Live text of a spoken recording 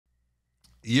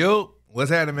Yo, what's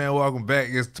happening, man? Welcome back.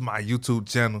 It's to my YouTube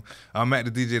channel. I'm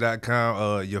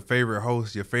MacTheDJ.Com, your favorite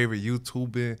host, your favorite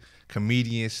YouTuber,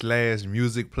 comedian slash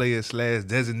music player slash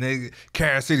designated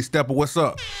Carol City Stepper. What's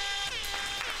up?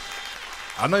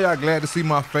 I know y'all glad to see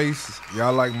my face.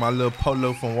 Y'all like my little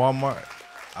polo from Walmart.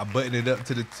 I buttoned it up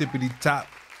to the tippity top.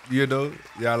 You know,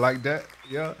 y'all like that?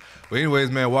 Yeah. But anyways,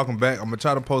 man, welcome back. I'm gonna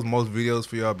try to post most videos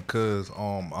for y'all because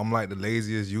I'm like the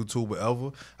laziest YouTuber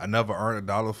ever. I never earned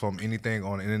 $1 from anything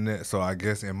on the internet, so I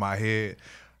guess in my head,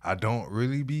 I don't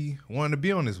really be wanting to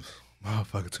be on this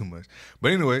motherfucker too much.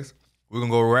 But anyways, we're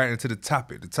gonna go right into the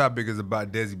topic. The topic is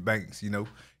about Desi Banks. You know,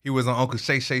 he was on Uncle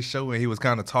Shay Shay show and he was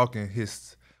kind of telling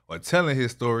his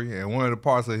story, and one of the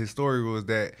parts of his story was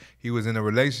that he was in a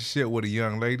relationship with a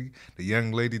young lady. The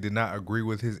young lady did not agree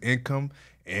with his income,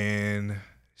 and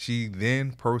she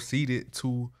then proceeded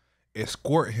to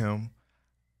escort him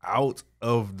out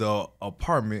of the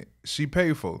apartment she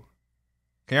paid for.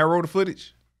 Can I roll the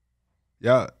footage?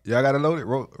 Y'all gotta load it.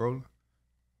 Roll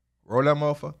that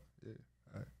motherfucker. Yeah.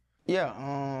 All right.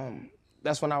 Yeah.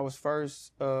 That's when I was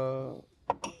first.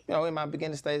 In my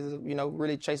beginning stages of,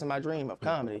 really chasing my dream of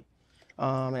comedy.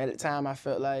 At the time, I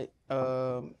felt like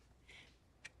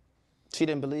she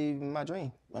didn't believe in my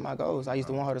dream and my goals. I used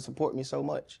to want her to support me so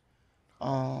much.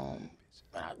 I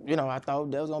thought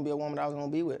there was gonna be a woman that I was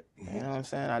gonna be with. You know what I'm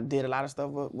saying? I did a lot of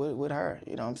stuff with her.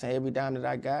 You know what I'm saying? Every dime that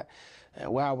I got,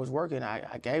 where I was working,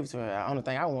 I gave to her. The only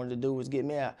thing I wanted to do was get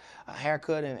me a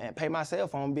haircut and pay my cell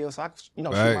phone bill so I could, shoot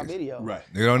my video. Right.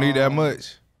 You don't need that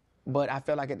much. But I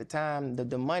felt like at the time,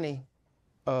 the money,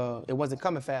 it wasn't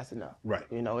coming fast enough. Right.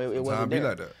 It wasn't there.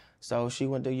 Like that. So she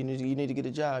went to, you need to get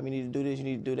a job. You need to do this. You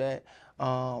need to do that.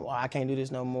 Well, I can't do this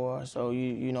no more. So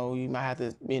you might have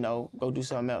to, go do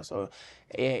something else. So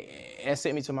it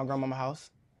sent me to my grandmama's house.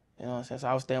 You know what I'm saying? So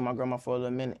I was staying with my grandma for a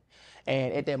little minute.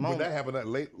 And at that moment, but that happened at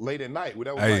late at night.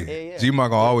 That was hey, G-Ma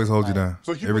gonna always hold you down.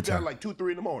 So you went down like 2,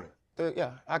 3 in the morning.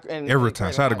 Yeah. Every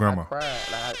time. Shout out to grandma.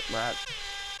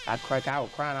 I cried. I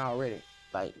was crying already.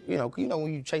 Like,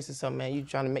 when you chasing something, man, you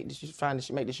trying to make this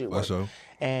shit work. So.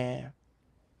 And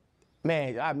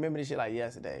man, I remember this shit like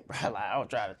yesterday, bro. Like, I was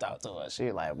trying to talk to her. She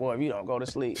was like, boy, if you don't go to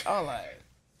sleep. I was like,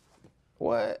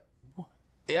 what?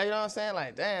 Yeah, you know what I'm saying?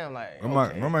 Like, damn, like.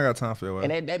 Mama got time for your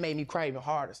And that made me cry even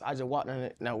harder. So I just walked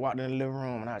in the living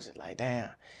room and I was just like, damn.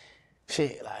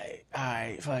 Shit, like, all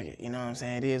right, fuck it. You know what I'm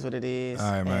saying? It is what it is.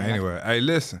 All right, man. Anyway, hey,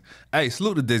 listen. Hey,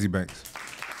 salute to Desi Banks.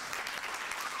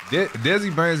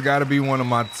 Desi Banks got to be one of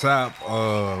my top,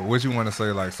 what you want to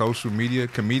say, like social media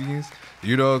comedians.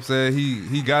 You know what I'm saying?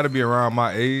 He got to be around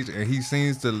my age, and he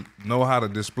seems to know how to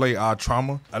display our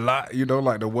trauma a lot. You know,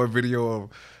 like the one video of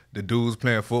the dudes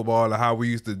playing football and how we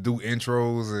used to do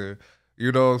intros, and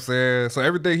you know what I'm saying? So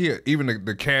everything here, even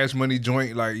the Cash Money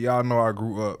joint, like y'all know I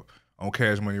grew up on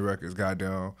Cash Money Records,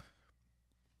 goddamn.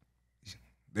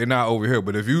 They're not over here,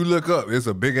 but if you look up, it's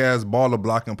a big-ass baller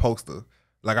blocking poster.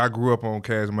 Like, I grew up on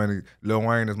Cash Money. Lil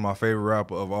Wayne is my favorite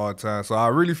rapper of all time. So I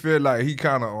really feel like he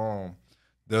kind of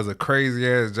does a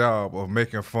crazy-ass job of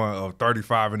making fun of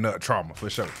 35 and up trauma,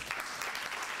 for sure.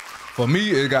 For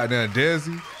me, it got down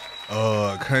Desi,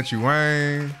 Country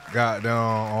Wayne, got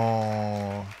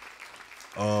down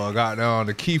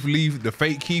the Keith Lee, the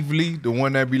fake Keith Lee, the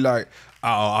one that be like,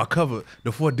 I covered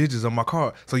the 4 digits of my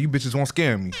card so you bitches won't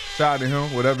scam me. Shout out to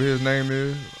him, whatever his name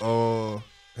is. Hell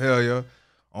yeah.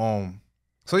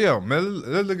 So yeah, man,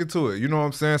 let's look into it. You know what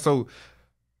I'm saying? So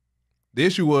the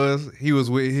issue was he was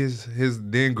with his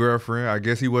then girlfriend. I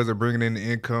guess he wasn't bringing in the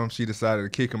income. She decided to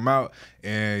kick him out.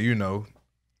 And,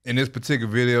 in this particular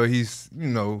video, he's,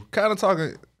 kind of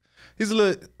talking. He's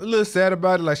a little sad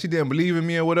about it, like she didn't believe in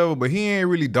me or whatever, but he ain't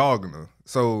really dogging her.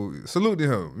 So salute to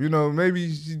him.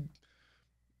 Maybe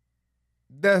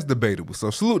that's debatable.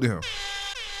 So salute to him.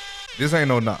 This ain't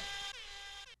no knock.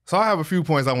 So I have a few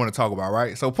points I want to talk about,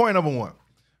 right? So point number 1.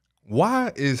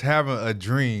 Why is having a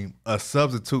dream a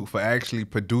substitute for actually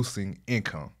producing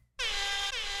income?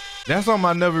 That's something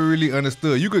I never really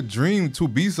understood. You could dream to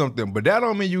be something, but that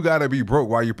don't mean you gotta be broke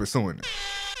while you're pursuing it.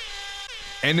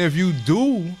 And if you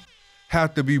do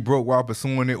have to be broke while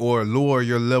pursuing it, or lower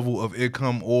your level of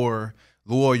income, or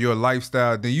lower your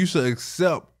lifestyle, then you should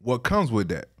accept what comes with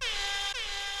that.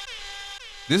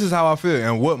 This is how I feel,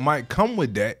 and what might come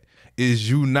with that is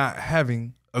you not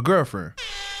having a girlfriend.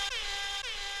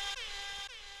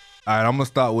 All right, I'm gonna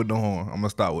start with the horn.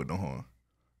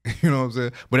 You know what I'm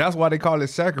saying? But that's why they call it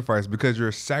sacrifice, because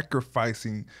you're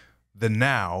sacrificing the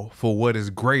now for what is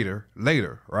greater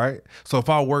later, right? So if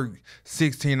I work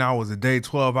 16 hours a day,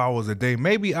 12 hours a day,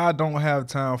 maybe I don't have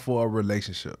time for a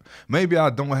relationship. Maybe I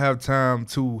don't have time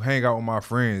to hang out with my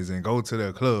friends and go to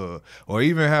the club, or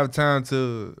even have time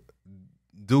to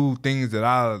do things that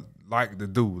I like to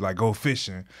do, like go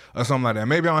fishing or something like that.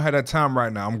 Maybe I don't have that time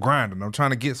right now. I'm grinding. I'm trying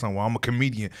to get somewhere. I'm a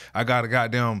comedian. I gotta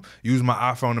goddamn use my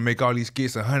iPhone to make all these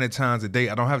skits 100 times a day.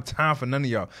 I don't have time for none of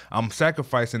y'all. I'm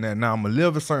sacrificing that now. I'm gonna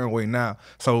live a certain way now.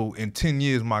 So in 10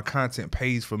 years, my content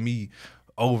pays for me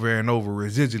over and over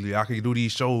residually. I can do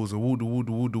these shows and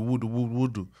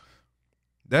woo-do.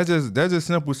 That's just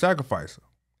simple sacrifice.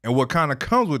 And what kind of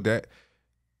comes with that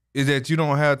is that you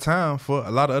don't have time for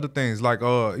a lot of other things. Like,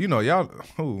 you know, y'all,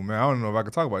 oh man, I don't know if I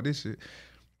can talk about this shit.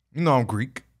 You know, I'm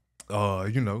Greek,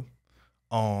 you know,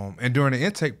 and during the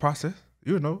intake process,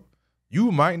 you know,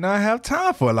 you might not have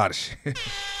time for a lot of shit.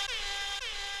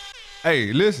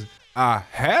 Hey, listen, I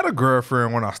had a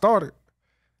girlfriend when I started.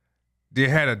 Then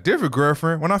had a different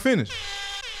girlfriend when I finished.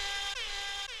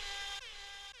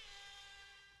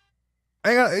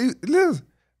 Listen,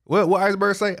 what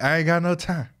Iceberg say? I ain't got no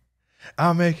time.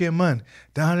 I'm making money.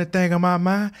 The only thing on my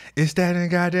mind is that and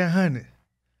goddamn 100.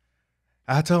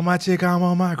 I told my chick I'm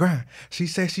on my grind. She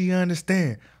said she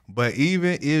understand. But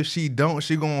even if she don't,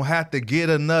 she gonna have to get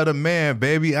another man,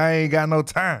 baby. I ain't got no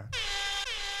time.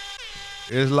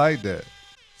 It's like that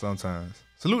sometimes.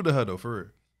 Salute to her though, for real.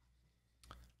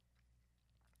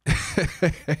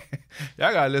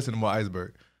 Y'all gotta listen to my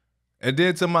Iceberg. And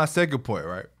then to my second point,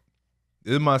 right?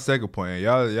 This is my second point.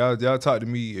 Y'all talk to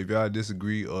me if y'all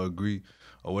disagree or agree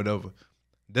or whatever.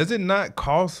 Does it not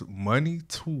cost money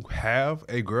to have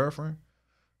a girlfriend?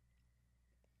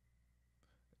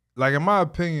 Like, in my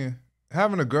opinion,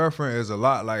 having a girlfriend is a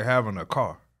lot like having a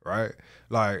car, right?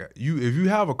 Like, if you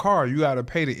have a car, you gotta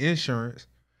pay the insurance,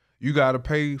 you gotta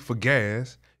pay for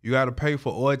gas, you gotta pay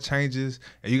for oil changes,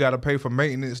 and you gotta pay for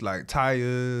maintenance like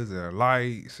tires and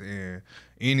lights and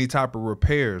any type of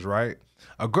repairs, right?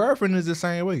 A girlfriend is the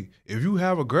same way. If you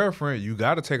have a girlfriend, you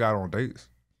gotta take out on dates.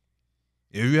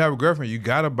 If you have a girlfriend, you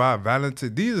gotta buy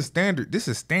Valentine's. This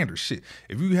is standard shit.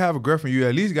 If you have a girlfriend, you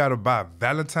at least gotta buy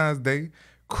Valentine's Day,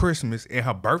 Christmas, and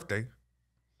her birthday.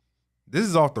 This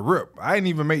is off the rip. I didn't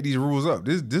even make these rules up.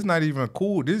 This not even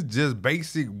cool. This just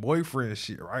basic boyfriend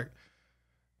shit, right?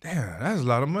 Damn, that's a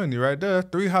lot of money right there.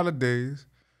 3 holidays.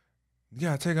 You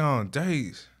gotta take on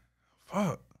dates.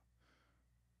 Fuck.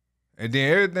 And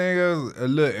then everything else a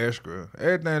little extra.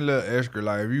 Everything a little extra.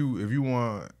 Like if you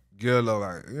want girl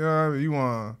like, you know, you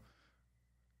want,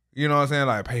 you know what I'm saying,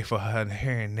 like pay for her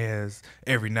hair and nails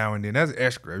every now and then. That's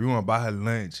extra. If you want to buy her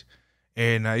lunch,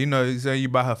 and you know, you say you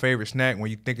buy her favorite snack when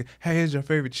you thinking, hey, here's your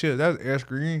favorite chips. That's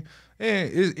extra. And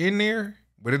it's in there,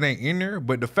 but it ain't in there.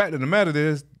 But the fact of the matter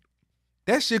is,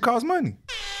 that shit costs money.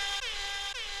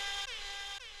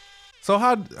 So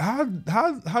how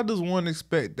does one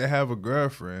expect to have a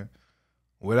girlfriend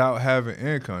without having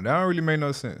income? That don't really make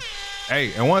no sense.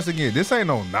 Hey, and once again, this ain't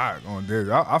no knock on this.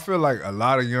 I feel like a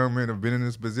lot of young men have been in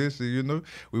this position, you know.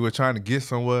 We were trying to get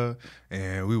somewhere,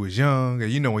 and we was young.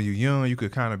 And, you know, when you're young, you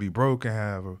could kind of be broke and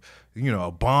have,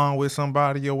 a bond with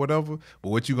somebody or whatever. But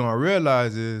what you're going to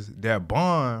realize is that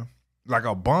bond, like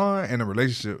a bond and a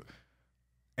relationship,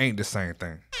 ain't the same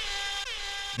thing.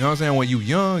 You know what I'm saying? When you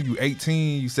young, you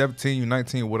 18, you 17, you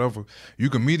 19, whatever, you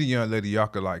can meet a young lady, y'all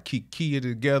could like keep it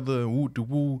together and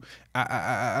woo-de-woo,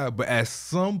 but at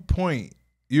some point,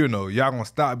 you know, y'all gonna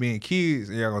stop being kids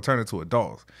and y'all gonna turn into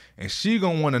adults. And she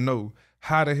gonna wanna know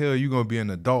how the hell you gonna be an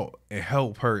adult and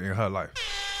help her in her life.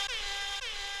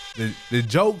 The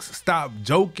jokes stop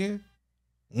joking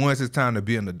once it's time to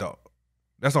be an adult.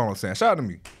 That's all I'm saying. Shout out to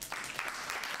me.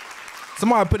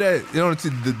 Somebody put that, you know,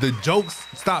 the jokes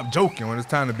stop joking when it's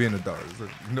time to be an adult.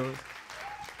 You know?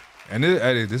 And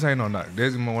this ain't no knock.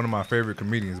 This is one of my favorite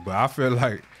comedians, but I feel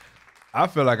like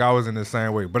I was in the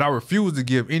same way. But I refuse to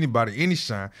give anybody any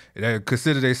shine that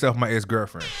consider themselves my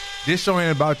ex-girlfriend. This show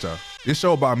ain't about y'all. This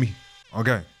show about me.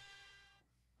 Okay.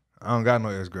 I don't got no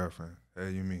ex-girlfriend.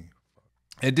 Hey, you mean?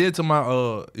 It did to my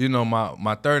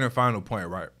my third and final point,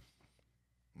 right?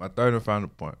 My third and final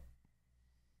point.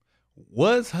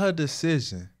 Was her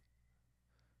decision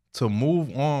to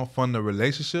move on from the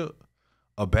relationship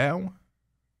a bad one?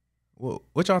 Well,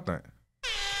 what y'all think?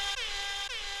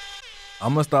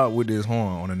 I'm gonna start with this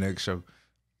horn on the next show.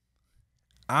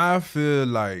 I feel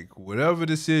like whatever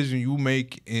decision you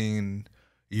make in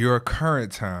your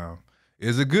current time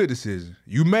is a good decision.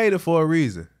 You made it for a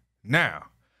reason. Now,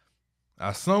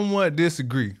 I somewhat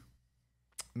disagree.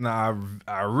 Nah,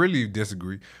 I really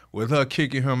disagree with her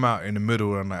kicking him out in the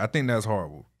middle of the night. I think that's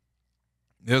horrible.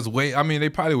 They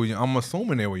probably were young. I'm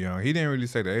assuming they were young. He didn't really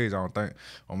say the age, I don't think.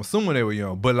 I'm assuming they were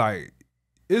young. But, like,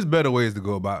 it's better ways to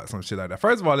go about some shit like that.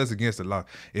 First of all, it's against the law.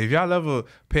 If y'all ever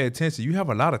pay attention, you have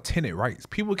a lot of tenant rights.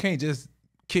 People can't just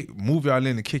move y'all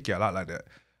in and kick y'all out like that.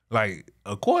 Like,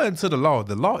 according to the law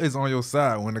is on your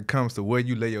side when it comes to where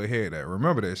you lay your head at.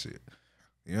 Remember that shit.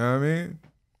 You know what I mean?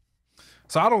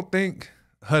 So I don't think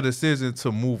her decision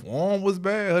to move on was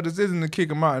bad. Her decision to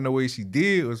kick him out in the way she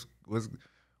did was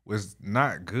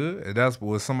not good. And that's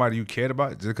was somebody you cared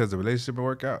about just because the relationship didn't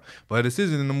work out. But her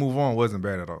decision to move on wasn't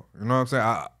bad at all. You know what I'm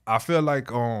saying? I feel like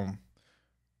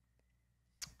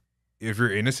if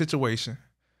you're in a situation,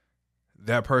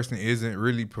 that person isn't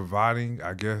really providing,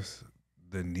 I guess,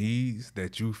 the needs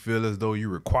that you feel as though you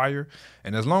require.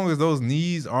 And as long as those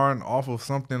needs aren't off of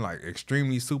something like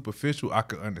extremely superficial, I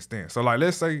could understand. So like,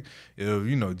 let's say if,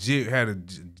 you know, Jit had a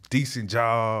decent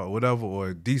job or whatever, or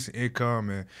a decent income,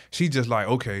 and she just like,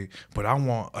 okay, but I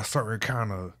want a certain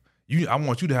kind of, I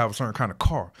want you to have a certain kind of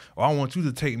car, or I want you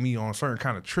to take me on certain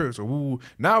kind of trips, or woo.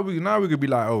 Now we could be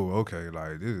like, oh, okay,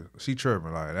 like this, she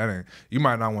tripping, like that ain't, you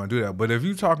might not want to do that. But if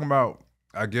you talking about,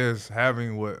 I guess,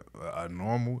 having what a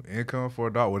normal income for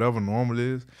a dog, whatever normal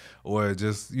is, or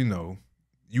just, you know,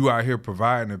 you out here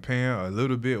providing and paying a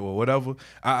little bit or whatever,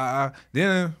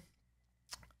 then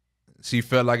she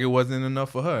felt like it wasn't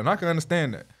enough for her, and I can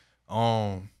understand that.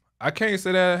 I can't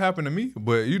say that happened to me,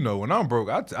 but you know, when I'm broke,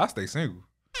 I stay single.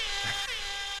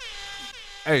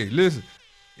 Hey, listen.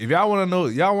 If y'all want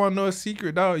to know a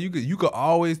secret, dog, you could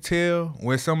always tell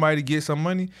when somebody gets some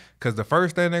money, because the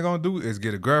first thing they're going to do is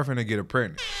get a girlfriend and get her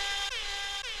pregnant.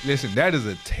 Listen, that is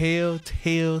a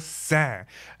telltale sign.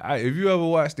 If you ever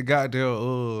watched the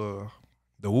goddamn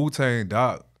the Wu-Tang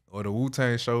doc or the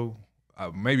Wu-Tang show,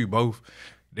 maybe both,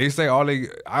 they say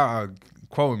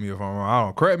quote me if I'm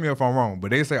wrong, correct me if I'm wrong,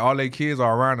 but they say all their kids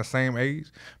are around the same age,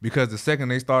 because the second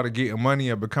they started getting money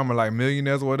and becoming like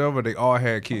millionaires or whatever, they all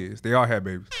had kids. They all had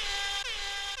babies.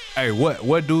 Hey,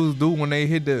 what dudes do when they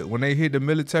hit the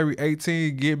military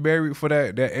 18, get married for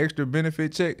that extra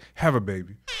benefit check, have a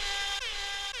baby.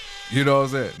 You know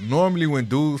what I'm saying? Normally when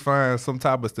dudes find some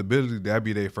type of stability, that'd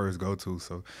be their first go-to.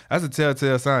 So that's a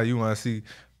telltale sign you want to see.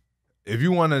 If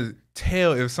you want to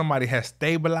tell if somebody has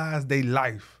stabilized their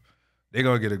life, they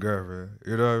gonna get a girlfriend.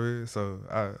 You know what I mean? So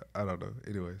I don't know.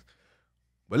 Anyways.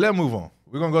 But let's move on.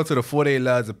 We're gonna go to the 48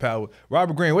 Laws of Power.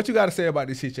 Robert Greene, what you gotta say about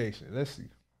this situation? Let's see.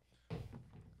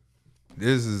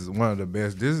 This is one of the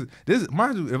best. This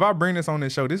mind you, if I bring this on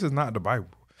this show, this is not the Bible.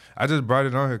 I just brought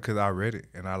it on here because I read it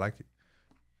and I like it.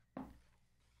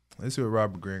 Let's see what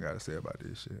Robert Greene got to say about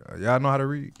this shit. Y'all know how to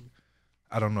read?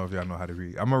 I don't know if y'all know how to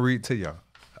read. I'm gonna read to y'all.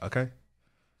 Okay?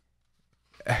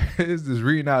 It's just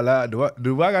reading out loud.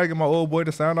 Do I gotta get my old boy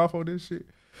to sign off on this shit?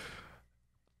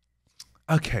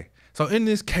 Okay. So in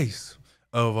this case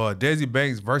of Desi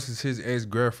Banks versus his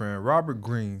ex-girlfriend, Robert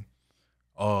Greene,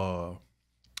 I'm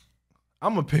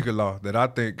gonna pick a law that I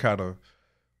think kind of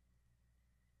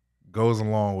goes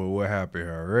along with what happened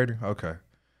here. Ready? Okay.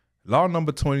 Law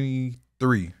number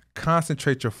 23.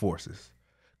 Concentrate your forces.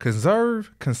 Conserve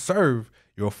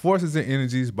your forces and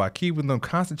energies by keeping them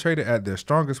concentrated at their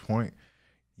strongest point.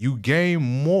 You gain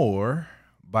more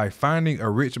by finding a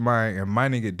rich mine and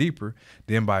mining it deeper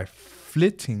than by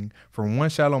flitting from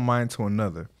one shallow mine to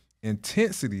another.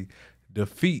 Intensity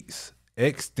defeats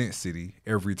extensity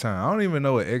every time. I don't even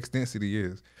know what extensity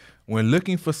is. When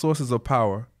looking for sources of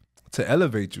power to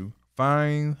elevate you,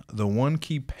 find the one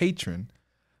key patron,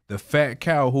 the fat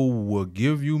cow who will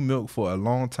give you milk for a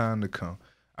long time to come.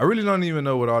 I really don't even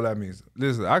know what all that means.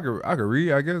 Listen, I could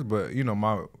read, I guess, but you know,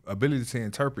 my ability to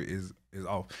interpret is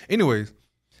off. Anyways,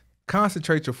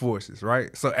 concentrate your forces,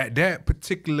 right? So at that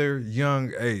particular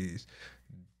young age,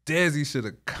 Desi should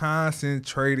have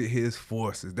concentrated his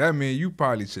forces. That means you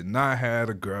probably should not have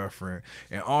a girlfriend,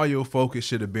 and all your focus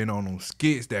should have been on them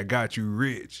skits that got you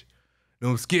rich.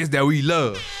 Them skits that we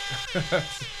love.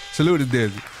 Salute to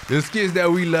Desi. The skits that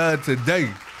we love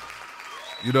today.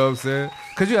 You know what I'm saying?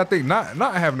 Because I think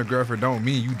not having a girlfriend don't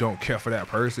mean you don't care for that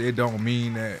person. It don't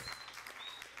mean that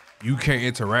you can't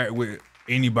interact with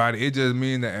anybody. It just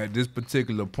means that at this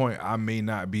particular point, I may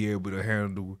not be able to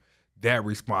handle that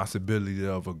responsibility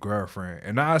of a girlfriend.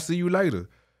 And I'll see you later.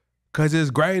 Because it's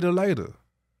greater later.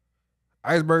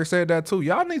 Iceberg said that too.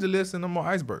 Y'all need to listen to more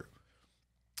Iceberg.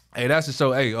 Hey, that's the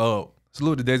show. Hey,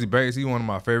 salute to Desi Banks. He's one of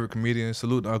my favorite comedians.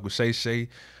 Salute to Uncle Shay Shay.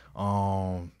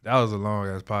 That was a long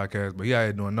ass podcast, but he out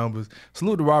here doing numbers.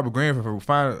 Salute to Robert Greene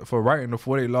for writing the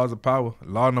 48 Laws of Power.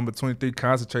 Law number 23,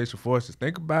 concentration forces.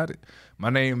 Think about it. My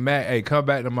name Matt. Hey, come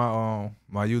back to my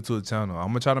YouTube channel. I'm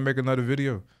gonna try to make another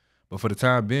video, but for the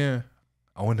time being,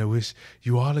 I want to wish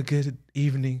you all a good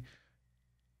evening,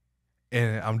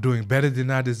 and I'm doing better than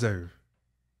I deserve.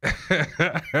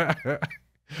 Hey,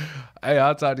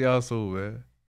 I'll talk to y'all soon, man.